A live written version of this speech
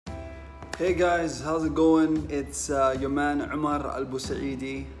Hey guys, how's it going? It's your man Umar Al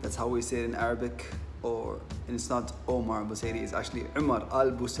Busaidi. That's how we say it in Arabic. And it's not Omar Al Busaidi, it's actually Umar Al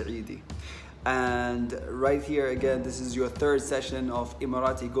Busaidi. And right here again, this is your third session of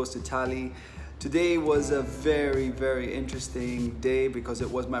Emarati Goes to Tali. Today was a very interesting day because it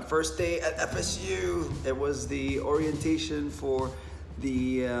was my first day at FSU. It was the orientation for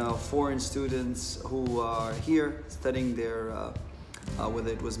the foreign students who are here studying their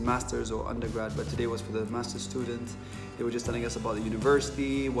whether it was master's or undergrad, but today was for the master's students. They were just telling us about the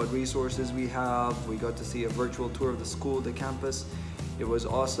university, what resources we have. We got to see a virtual tour of the school, the campus. It was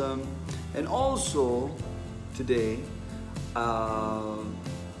awesome. And also today, I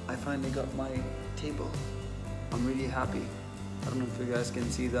finally got my table. I'm really happy. I don't know if you guys can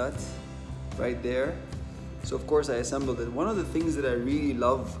see that right there. So of course I assembled it. One of the things that I really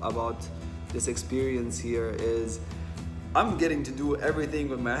love about this experience here is I'm getting to do everything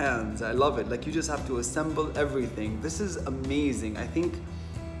with my hands. I love it. Like, you just have to assemble everything. This is amazing. I think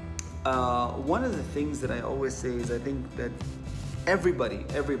one of the things that I always say is I think that everybody,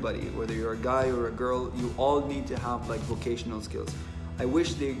 whether you're a guy or a girl, you all need to have like vocational skills. I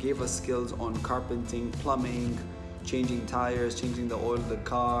wish they gave us skills on carpenting, plumbing, changing tires, changing the oil of the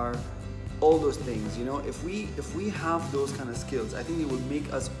car, all those things. You know, if we have those kind of skills, I think it would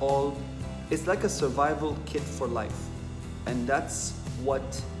make us all, it's like a survival kit for life. And that's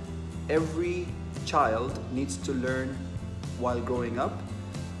what every child needs to learn while growing up.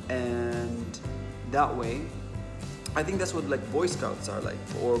 And that way, I think that's what like Boy Scouts are like,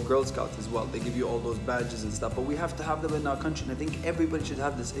 or Girl Scouts as well. They give you all those badges and stuff, but we have to have them in our country. And I think everybody should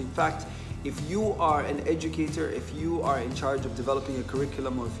have this. In fact, if you are an educator, if you are in charge of developing a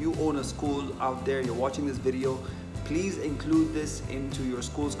curriculum, or if you own a school out there, you're watching this video, please include this into your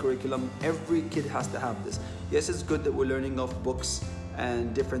school's curriculum. Every kid has to have this. Yes, it's good that we're learning off books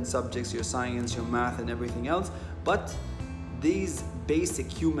and different subjects, your science, your math and everything else, but these basic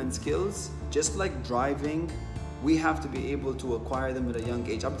human skills, just like driving, we have to be able to acquire them at a young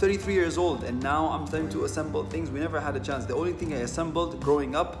age. I'm 33 years old and now I'm starting to assemble things. We never had a chance. The only thing I assembled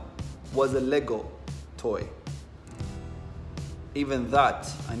growing up was a Lego toy. Even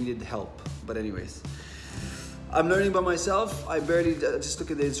that, I needed help. But anyways, I'm learning by myself. I just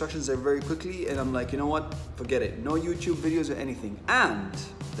look at the instructions there very quickly and I'm like, you know what? Forget it. No YouTube videos or anything. And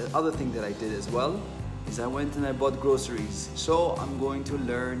the other thing that I did as well is I went and I bought groceries. So I'm going to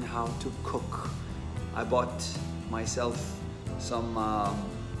learn how to cook. I bought myself some,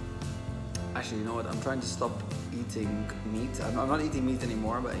 actually, you know what? I'm trying to stop eating meat. I'm not eating meat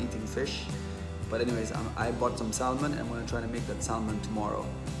anymore, but I'm eating fish. But anyways, I bought some salmon and I'm gonna try to make that salmon tomorrow.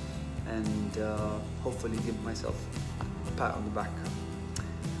 And hopefully give myself a pat on the back.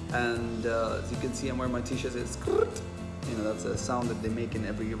 And as you can see, I'm wearing my t-shirt. It's, you know, that's a sound that they make in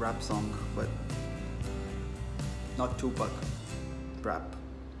every rap song, but not Tupac rap.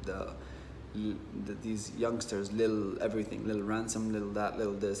 These youngsters, Lil everything, Lil Ransom, Lil that,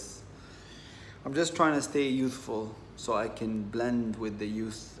 Lil this. I'm just trying to stay youthful so I can blend with the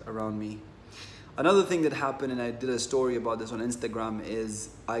youth around me. Another thing that happened, and I did a story about this on Instagram, is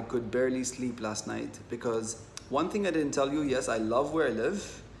I could barely sleep last night because one thing I didn't tell you, yes, I love where I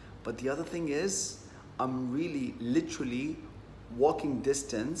live, but the other thing is I'm really literally walking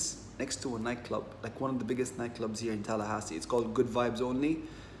distance next to a nightclub, like one of the biggest nightclubs here in Tallahassee. It's called Good Vibes Only.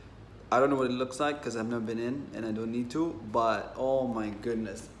 I don't know what it looks like because I've never been in and I don't need to, but oh my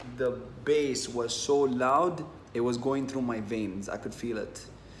goodness, the bass was so loud, it was going through my veins. I could feel it.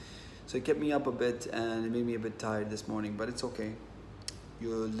 So it kept me up a bit and it made me a bit tired this morning, but it's okay. You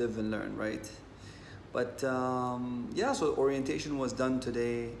live and learn, right? But yeah, so orientation was done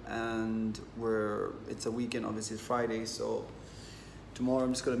today and it's a weekend, obviously it's Friday, so tomorrow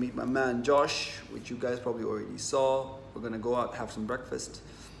I'm just gonna meet my man Josh, which you guys probably already saw. We're gonna go out, have some breakfast.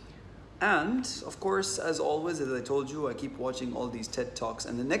 And of course, as always, as I told you, I keep watching all these TED Talks,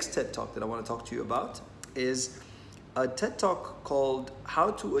 and the next TED Talk that I want to talk to you about is a TED Talk called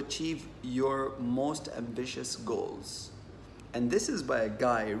How to Achieve Your Most Ambitious Goals. And this is by a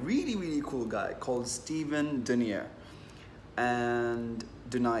guy, a really cool guy called Stephen Dunier. And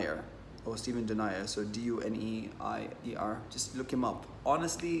Dunier, or Stephen Dunier, so D-U-N-E-I-E-R. Just look him up.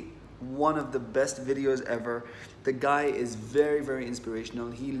 Honestly, one of the best videos ever. The guy is very inspirational.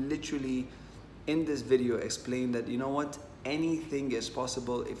 He literally, in this video, explained that, you know what? Anything is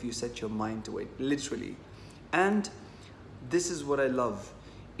possible if you set your mind to it, literally. And this is what I love.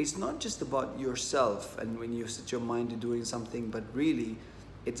 It's not just about yourself and when you set your mind to doing something, but really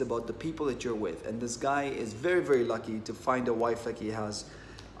it's about the people that you're with. And this guy is very lucky to find a wife like he has.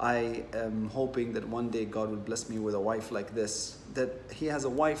 I am hoping that one day God will bless me with a wife like this, that he has a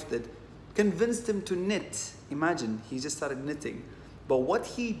wife that convinced him to knit. Imagine, he just started knitting. But what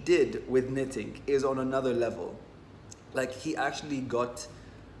he did with knitting is on another level. Like, he actually got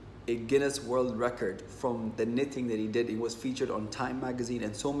a Guinness World Record from the knitting that he did. He was featured on Time magazine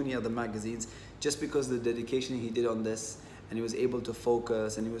and so many other magazines just because of the dedication he did on this, and he was able to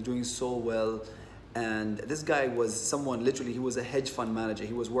focus, and he was doing so well. And this guy was someone, literally, he was a hedge fund manager.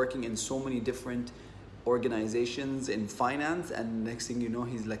 He was working in so many different organizations in finance, and next thing you know,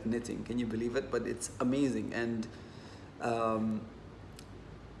 he's like knitting. Can you believe it? But it's amazing. And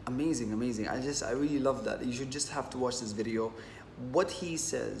amazing. I really love that. You should just have to watch this video. What he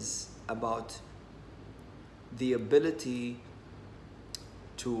says about the ability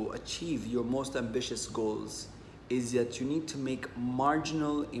to achieve your most ambitious goals is that you need to make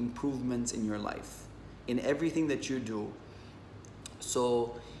marginal improvements in your life, in everything that you do.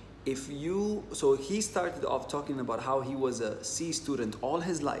 So he started off talking about how he was a C student all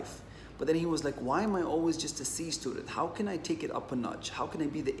his life, but then he was like, why am I always just a C student? How can I take it up a notch? How can I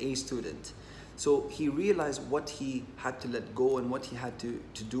be the A student? So he realized what he had to let go and what he had to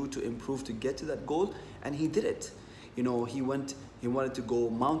do to improve to get to that goal, and he did it. You know, he wanted to go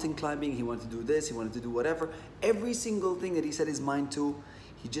mountain climbing, he wanted to do this, he wanted to do whatever. Every single thing that he set his mind to,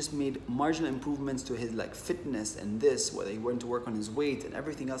 he just made marginal improvements to his like fitness and this, whether he went to work on his weight and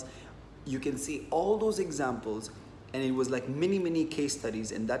everything else. You can see all those examples, and it was like many case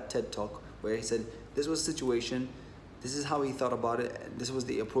studies in that TED Talk where he said, this was the situation, this is how he thought about it, and this was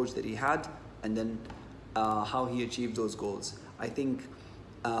the approach that he had, and then how he achieved those goals. I think,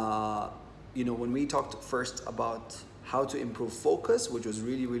 you know, when we talked first about how to improve focus, which was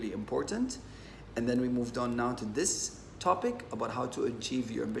really important, and then we moved on now to this topic about how to achieve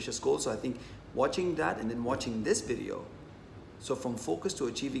your ambitious goals. So I think watching that and then watching this video, so from focus to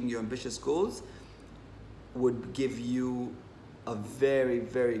achieving your ambitious goals, would give you a very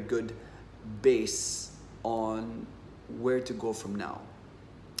good base on where to go from now.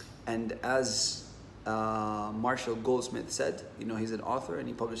 And as Marshall Goldsmith said, you know, he's an author and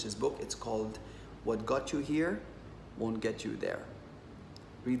he published his book. It's called What Got You Here Won't Get You There.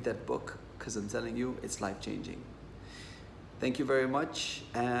 Read that book, because I'm telling you, it's life-changing. Thank you very much,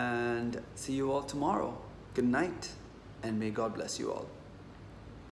 and see you all tomorrow. Good night, and may God bless you all.